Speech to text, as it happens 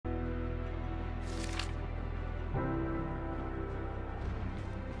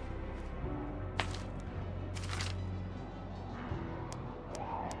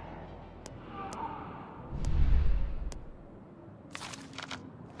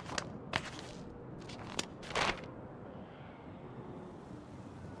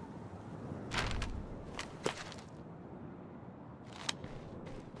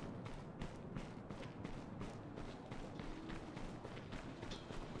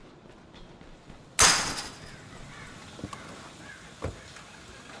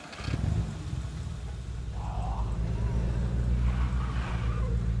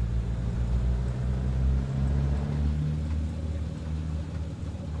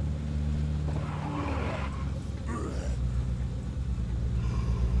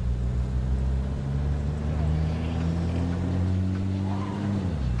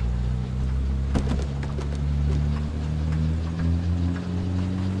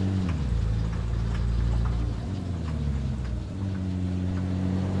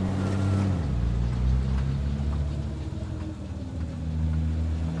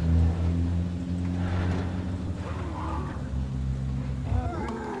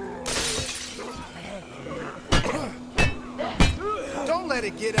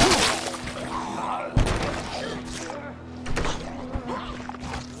let it get out.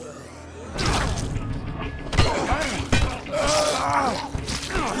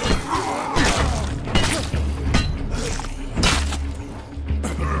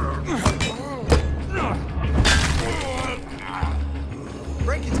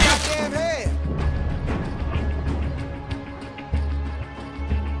 Break his goddamn head!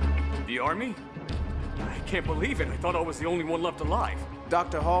 The army? I can't believe it. I thought I was the only one left alive.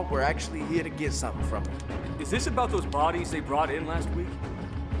 Dr. Hall, we're actually here to get something from him. Is this about those bodies they brought in last week?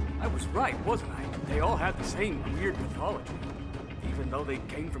 I was right, wasn't I? They all had the same weird mythology, even though they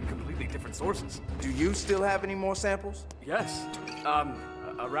came from completely different sources. Do you still have any more samples? Yes.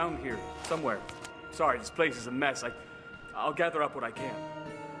 Around here, somewhere. Sorry, this place is a mess. I'll gather up what I can.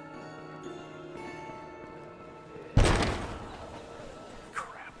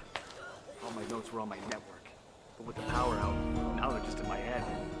 Crap. All my notes were on my network. But with the power out, now they're just in my head.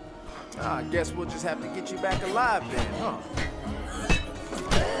 I guess we'll just have to get you back alive then, huh?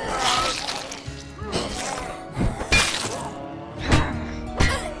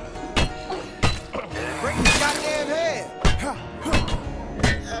 Break his goddamn head!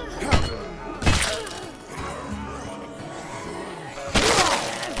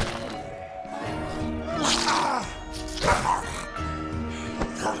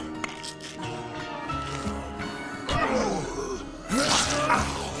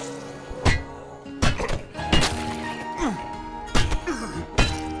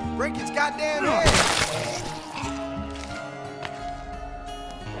 Break his goddamn head!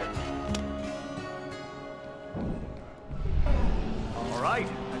 All right,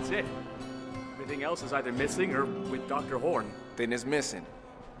 that's it. Everything else is either missing or with Dr. Horn. Then it's missing.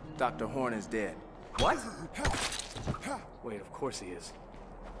 Dr. Horn is dead. What? Wait, of course he is.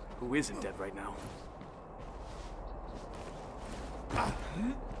 Who isn't dead right now?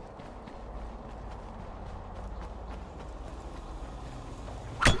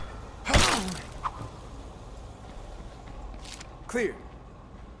 Clear.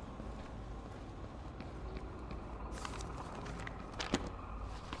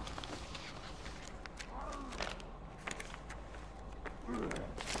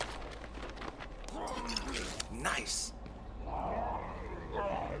 Nice.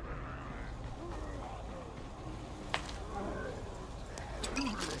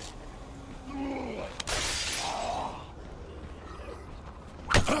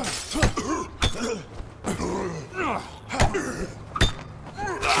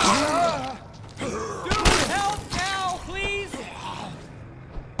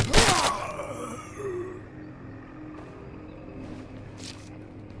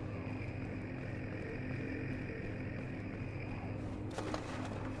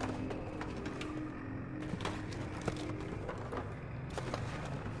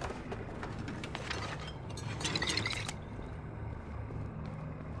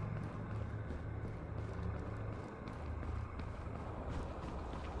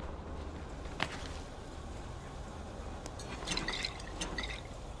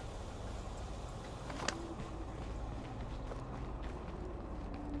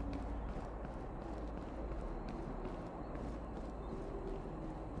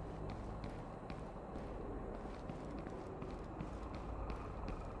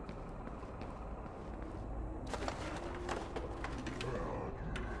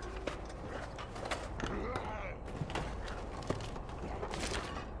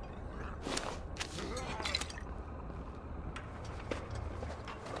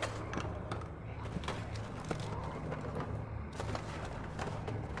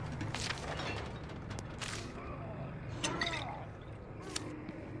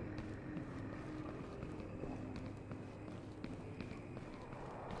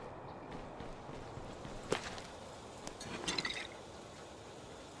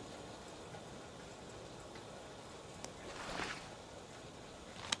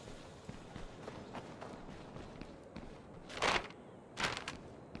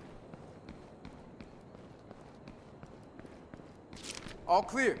 All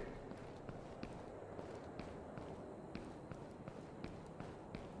clear.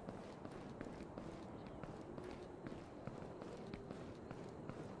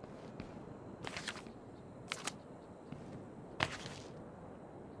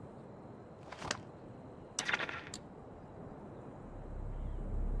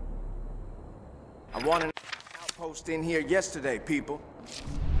 I wanted an outpost in here yesterday, people.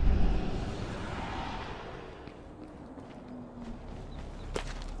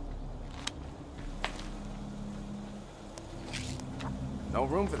 No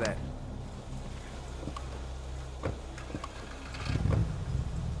room for that.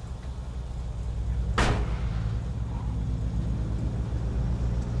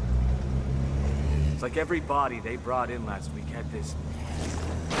 like every body they brought in last week had this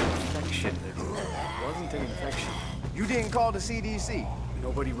infection that wasn't an infection. You didn't call the CDC.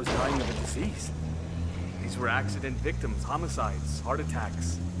 Nobody was dying of a disease. These were accident victims, homicides, heart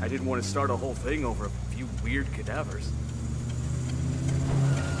attacks. I didn't want to start a whole thing over a few weird cadavers.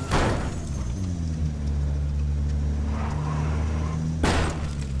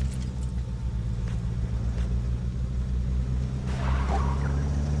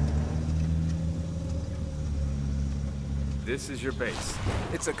 This is your base.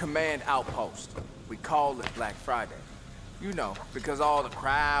 It's a command outpost. We call it Black Friday. You know, because all the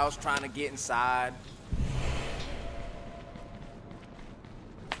crowds trying to get inside.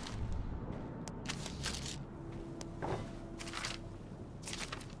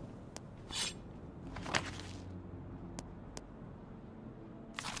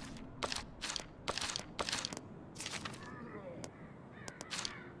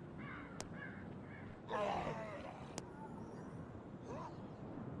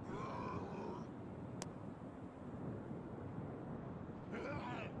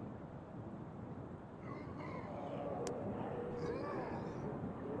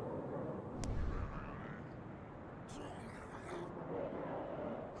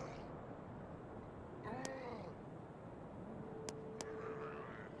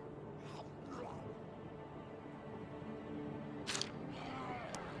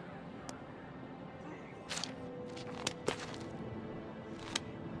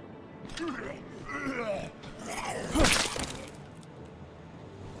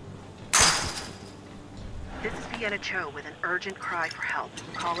 This is Vienna Cho with an urgent cry for help.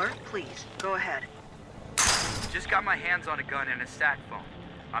 Caller, please, go ahead. Just got my hands on a gun and a sat phone.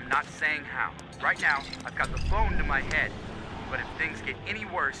 I'm not saying how. Right now, I've got the phone to my head. But if things get any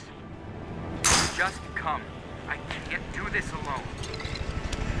worse, just come. I can't do this alone.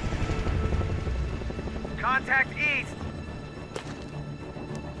 Contact east!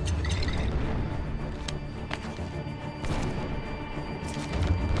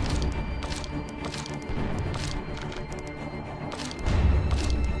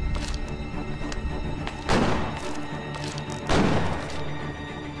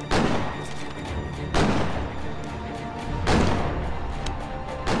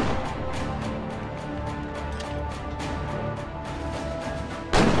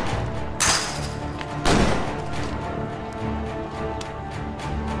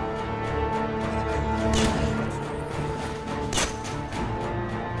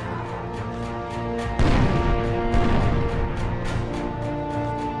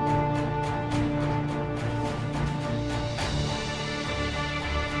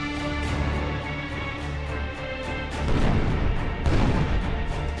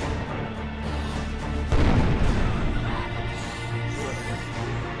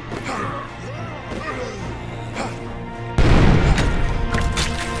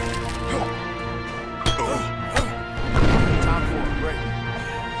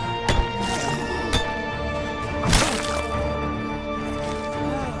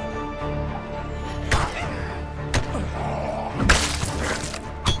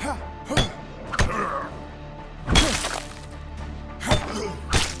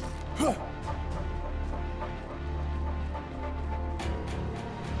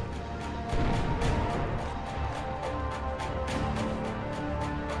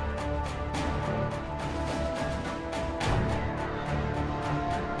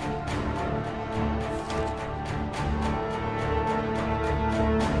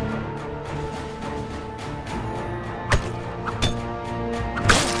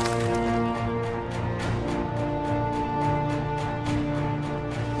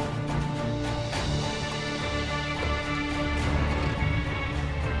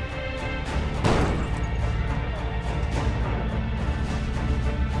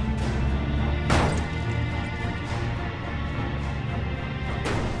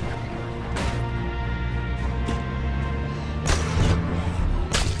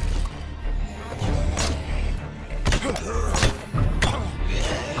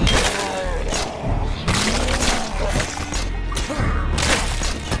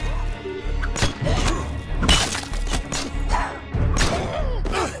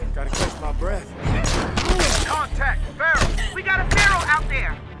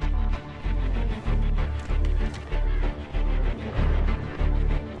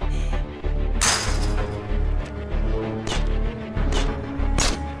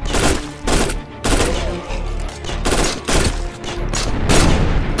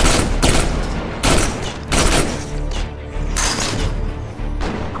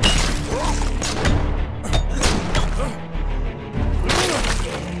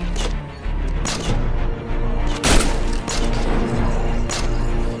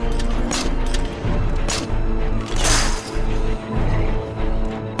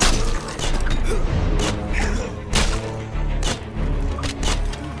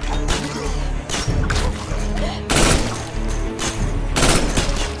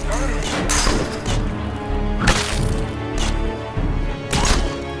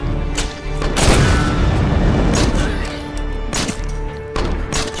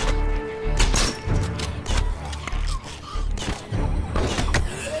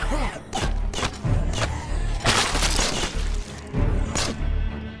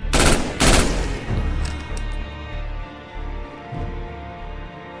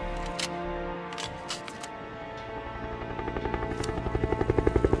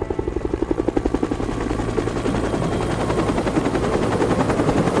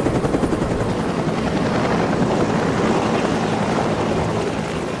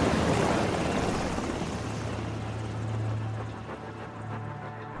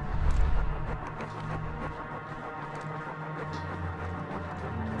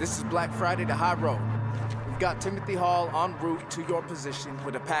 This is Black Friday to High Road. We've got Timothy Hall en route to your position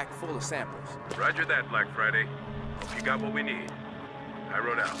with a pack full of samples. Roger that, Black Friday. Hope you got what we need. High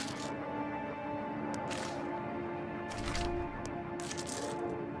Road out.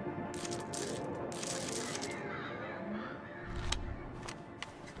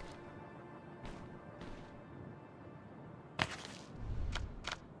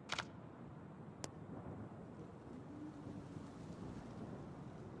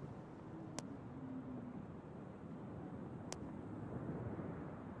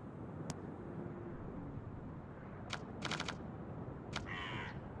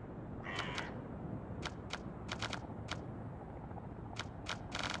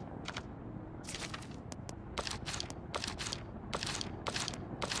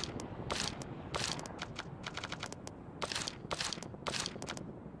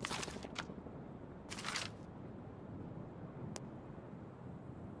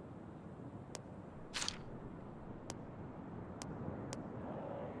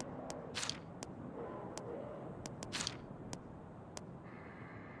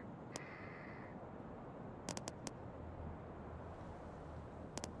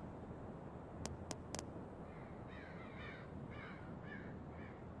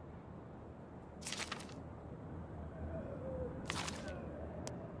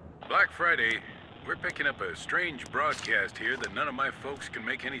 Black Friday, we're picking up a strange broadcast here that none of my folks can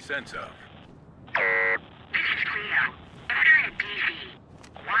make any sense of. This is Cleo. Order in DC.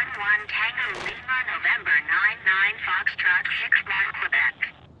 11 Tango Lima November 99 Foxtrot 61 Quebec.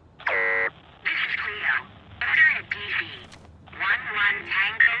 This is Cleo. Order in DC. 11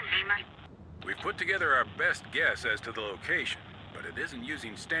 Tango Lima. We've put together our best guess as to the location, but it isn't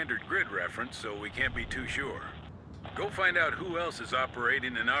using standard grid reference, so we can't be too sure. Go find out who else is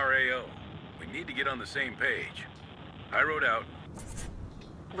operating an RAO. We need to get on the same page. High Road out.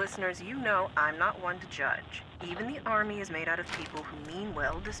 Listeners, you know I'm not one to judge. Even the Army is made out of people who mean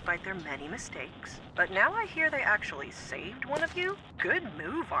well despite their many mistakes. But now I hear they actually saved one of you? Good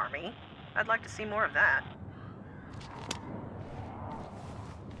move, Army. I'd like to see more of that.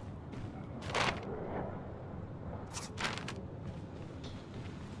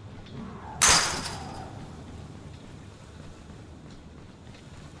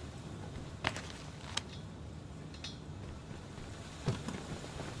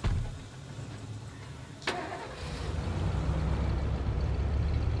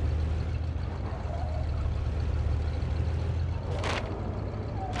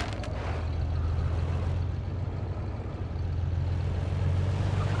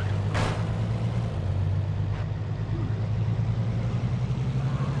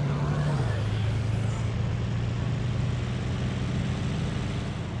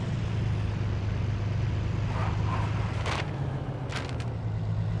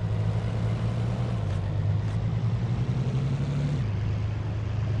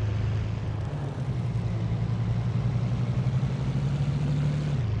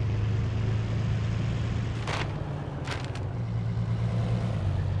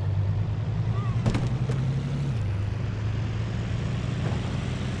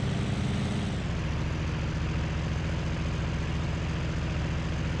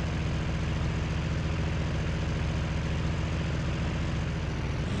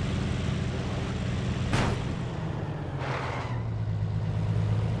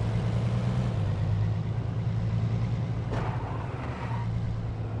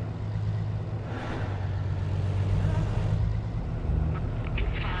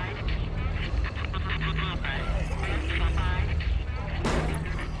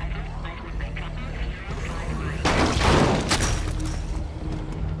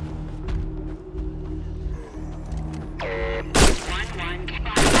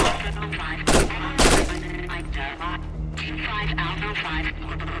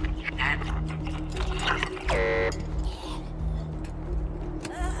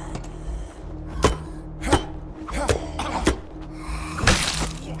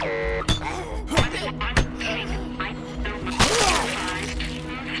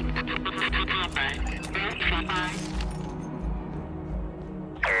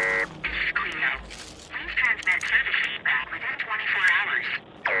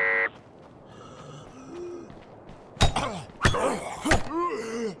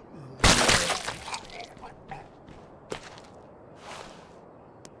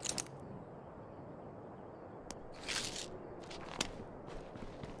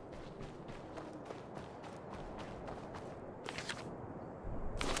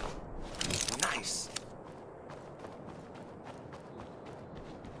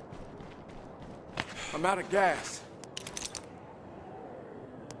 I'm out of gas.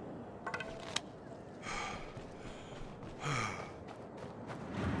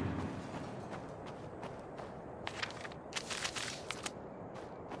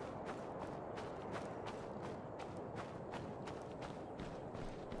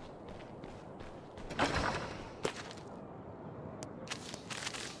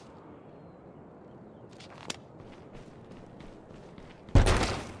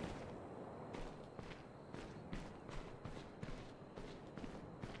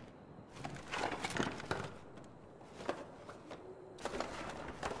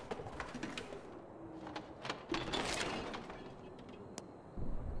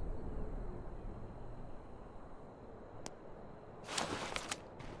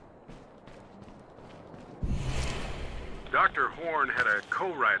 Mr. Horn had a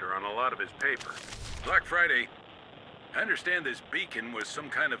co-writer on a lot of his paper. Black Friday, I understand this beacon was some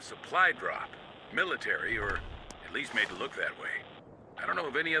kind of supply drop. Military, or at least made to look that way. I don't know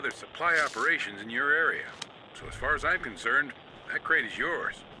of any other supply operations in your area. So as far as I'm concerned, that crate is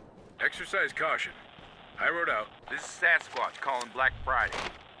yours. Exercise caution. I wrote out. This is Sasquatch calling Black Friday.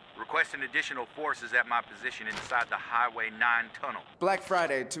 Requesting additional forces at my position inside the Highway 9 tunnel. Black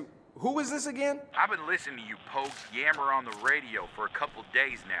Friday to... Who is this again? I've been listening to you pokes yammer on the radio for a couple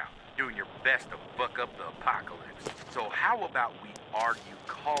days now, doing your best to fuck up the apocalypse. So how about we argue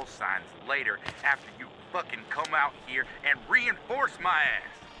call signs later after you fucking come out here and reinforce my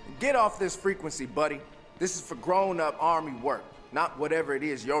ass? Get off this frequency, buddy. This is for grown-up army work, not whatever it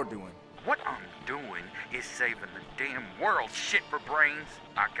is you're doing. What I'm doing is saving the damn world, shit for brains.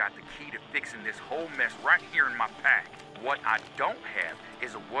 I got the key to fixing this whole mess right here in my pack. What I don't have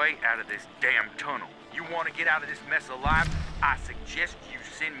is a way out of this damn tunnel. You want to get out of this mess alive? I suggest you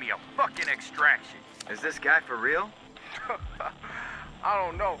send me a fucking extraction. Is this guy for real? I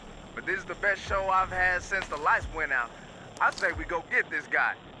don't know, but this is the best show I've had since the lights went out. I say we go get this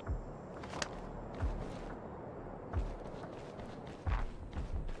guy.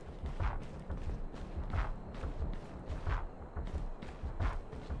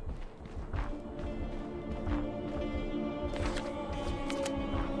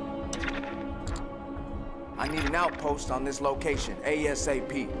 I need an outpost on this location,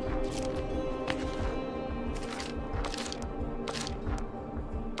 ASAP.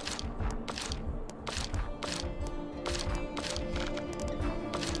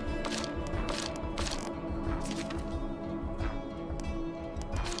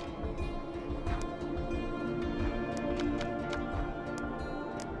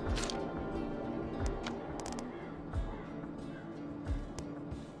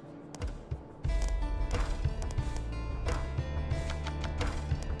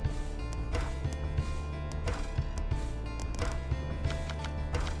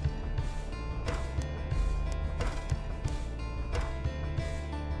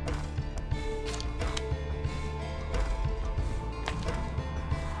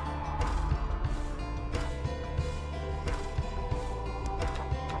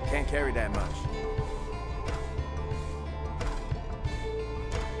 Can't carry that much.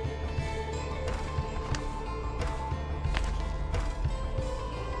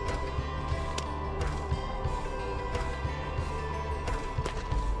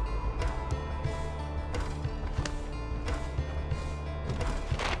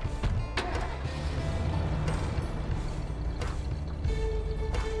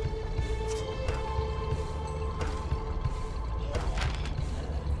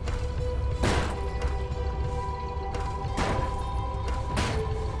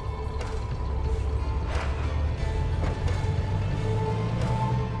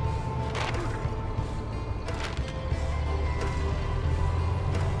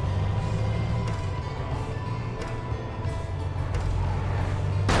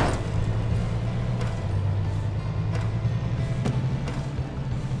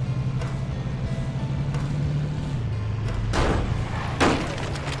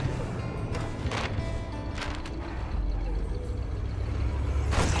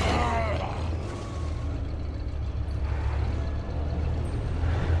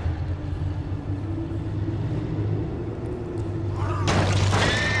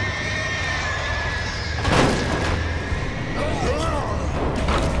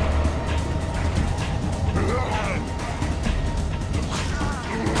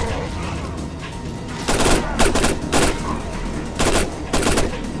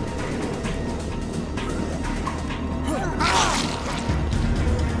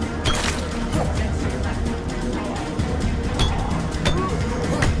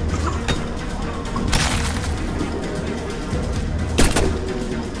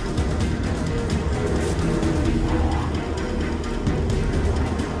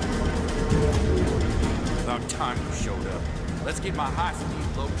 Let's get my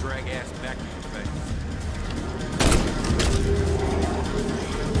high-speed, low-drag ass back to your base.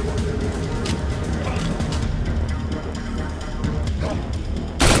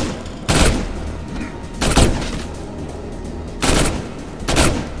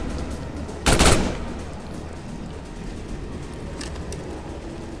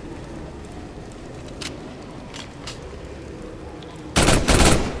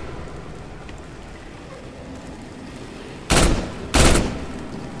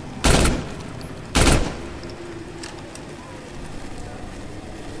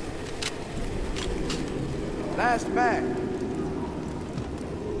 Last bag.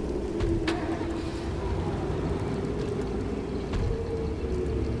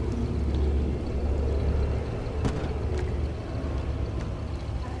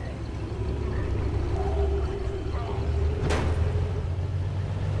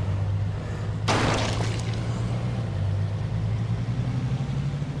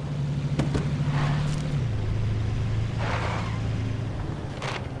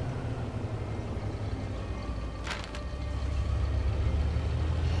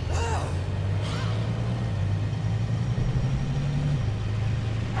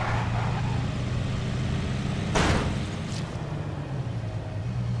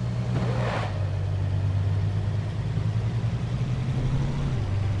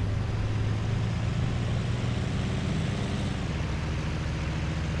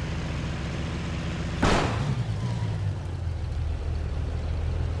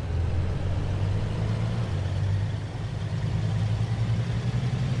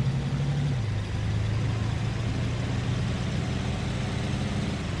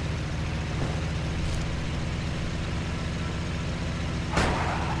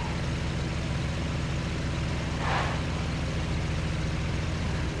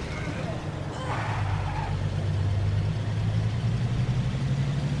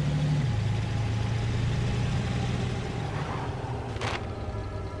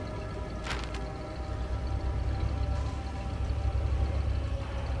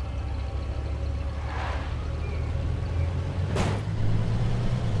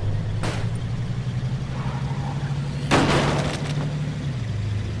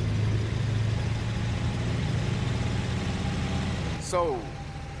 So,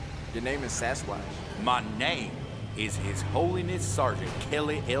 your name is Sasquatch? My name is His Holiness Sergeant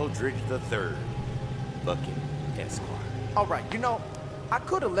Kelly Eldridge III, fucking Esquire. All right, you know, I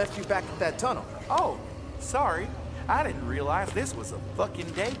could have left you back at that tunnel. Oh, sorry. I didn't realize this was a fucking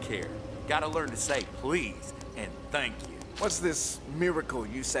daycare. Gotta learn to say please and thank you. What's this miracle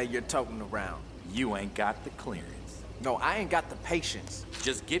you say you're toting around? You ain't got the clearance. No, I ain't got the patience.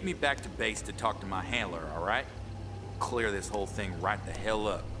 Just get me back to base to talk to my handler, all right? Clear this whole thing right the hell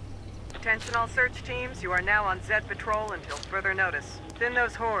up. Attention all search teams, you are now on Zed Patrol until further notice. Thin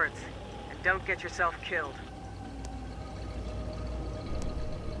those hordes, and don't get yourself killed.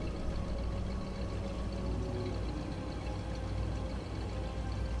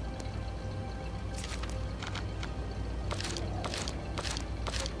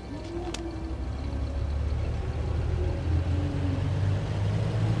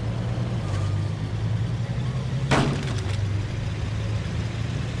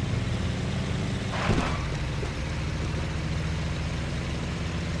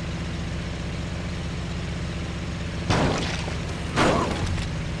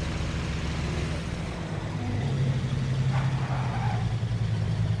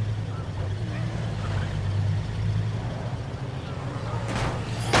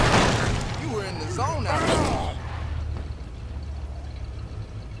 Zone out there.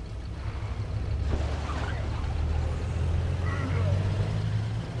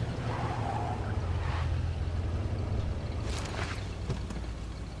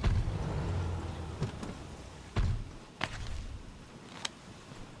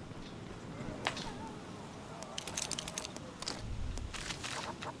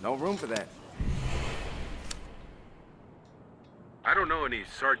 No room for that. I don't know any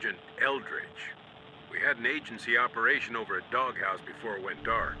Sergeant Eldridge. We had an agency operation over a doghouse before it went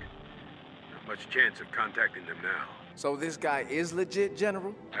dark. Not much chance of contacting them now. So this guy is legit,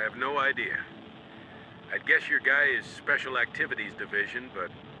 General? I have no idea. I'd guess your guy is Special Activities Division, but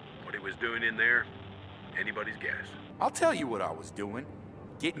what he was doing in there, anybody's guess. I'll tell you what I was doing.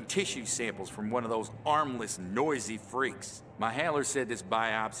 Getting tissue samples from one of those armless, noisy freaks. My handler said this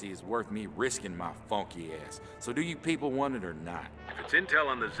biopsy is worth me risking my funky ass. So do you people want it or not? If it's intel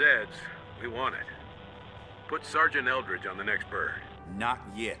on the Zeds, we want it. Put Sergeant Eldridge on the next bird. Not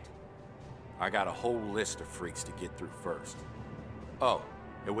yet. I got a whole list of freaks to get through first. Oh,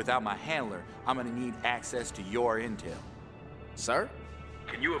 and without my handler, I'm gonna need access to your intel. Sir?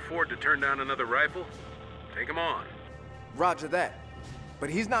 Can you afford to turn down another rifle? Take him on. Roger that. But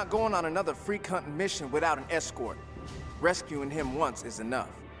he's not going on another freak hunting mission without an escort. Rescuing him once is enough.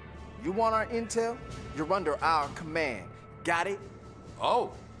 You want our intel? You're under our command. Got it?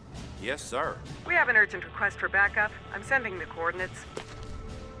 Oh, yes, sir. We have an urgent request for backup. I'm sending the coordinates.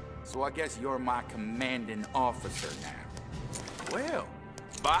 So I guess you're my commanding officer now. Well,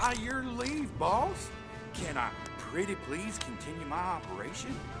 by your leave, boss. Can I pretty please continue my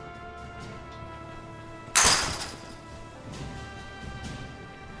operation?